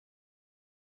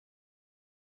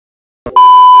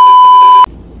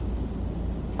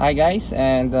Hi guys,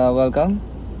 and welcome.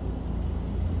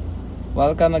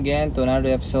 Welcome again to another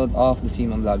episode of the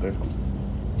Seaman Vlogger.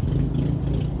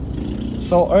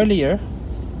 So earlier,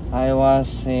 I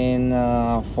was in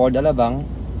Ford Alabang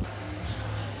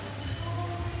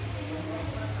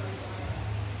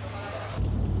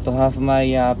to have my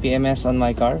PMS on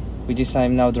my car, which is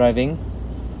I'm now driving,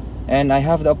 and I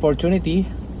have the opportunity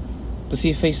to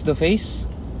see face to face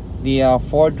the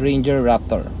Ford Ranger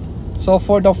Raptor. So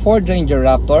for the Ford Ranger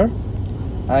Raptor,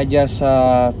 I just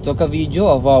took a video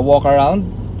of a walk around,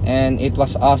 and it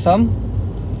was awesome.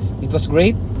 It was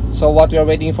great. So what we are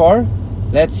waiting for?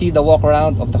 Let's see the walk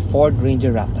around of the Ford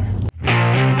Ranger Raptor.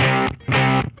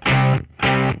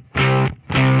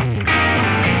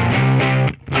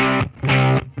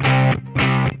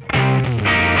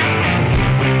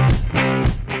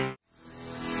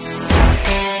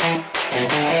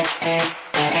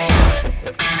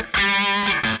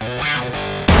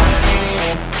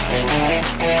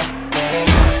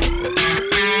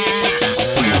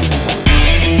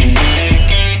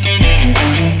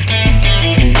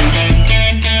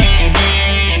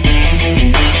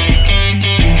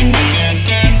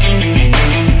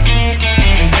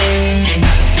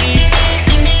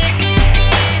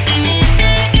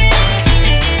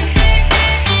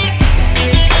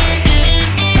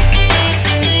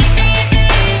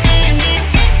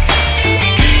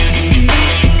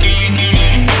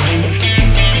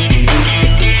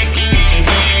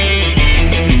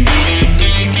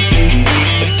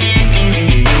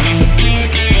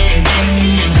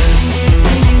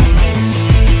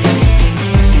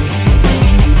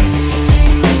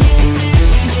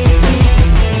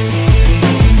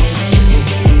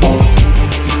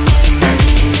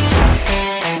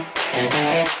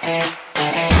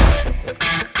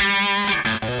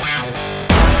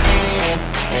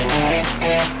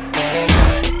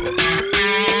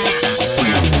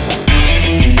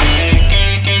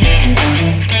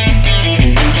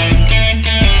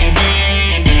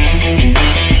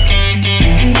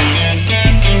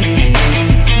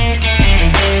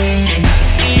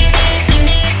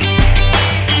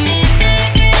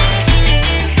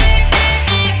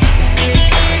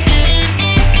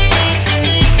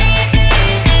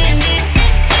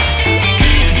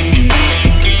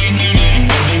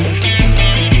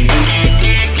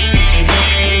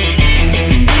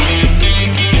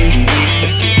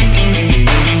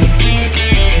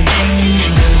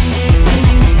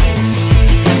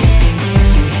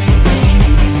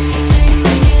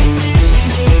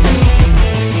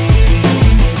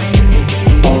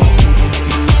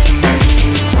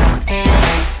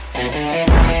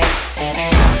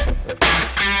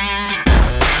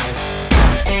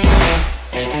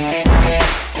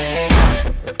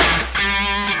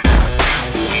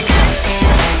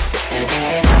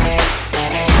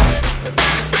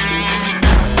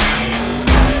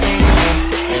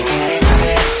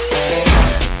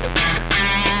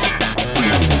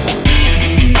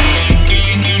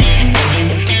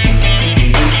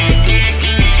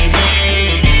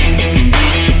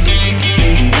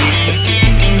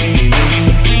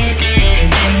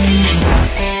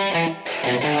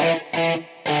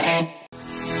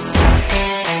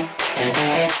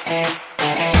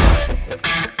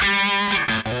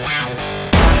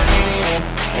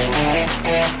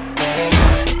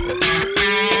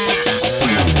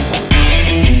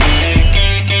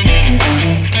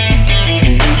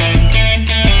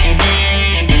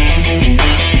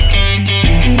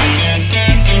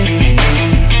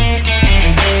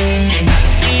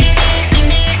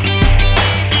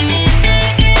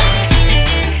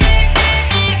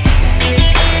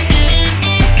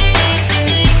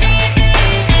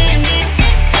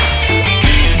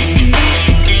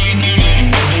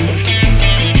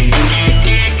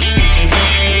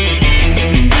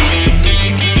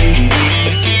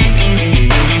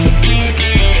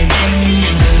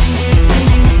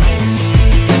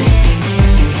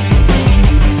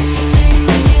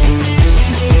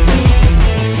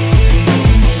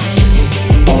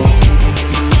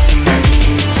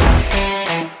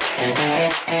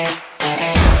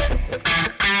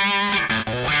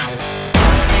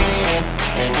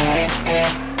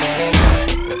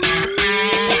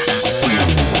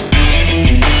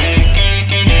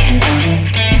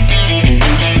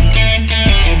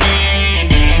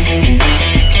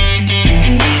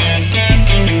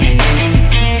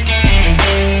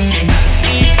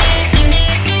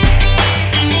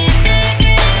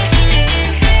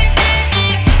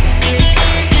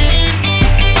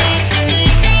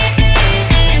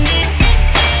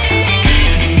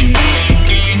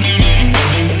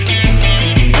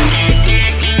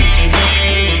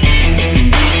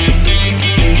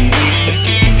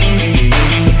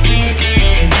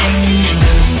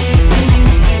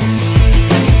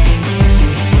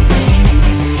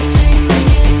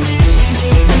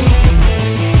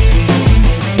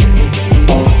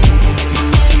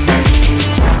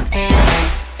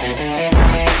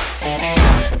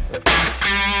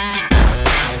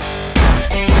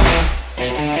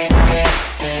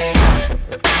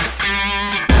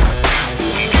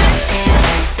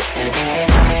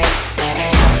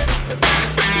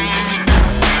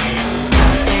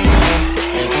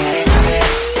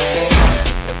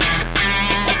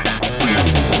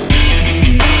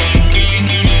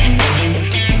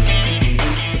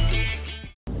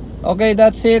 Okay,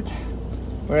 that's it.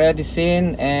 We already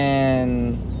seen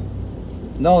and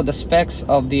know the specs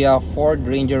of the Ford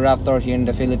Ranger Raptor here in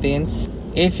the Philippines.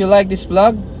 If you like this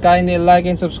vlog, kindly like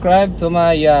and subscribe to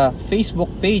my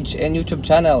Facebook page and YouTube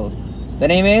channel. The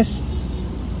name is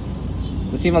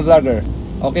The Seaman Vlogger.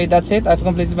 Okay, that's it. I've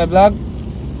completed my vlog.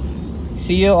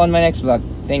 See you on my next vlog.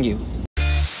 Thank you.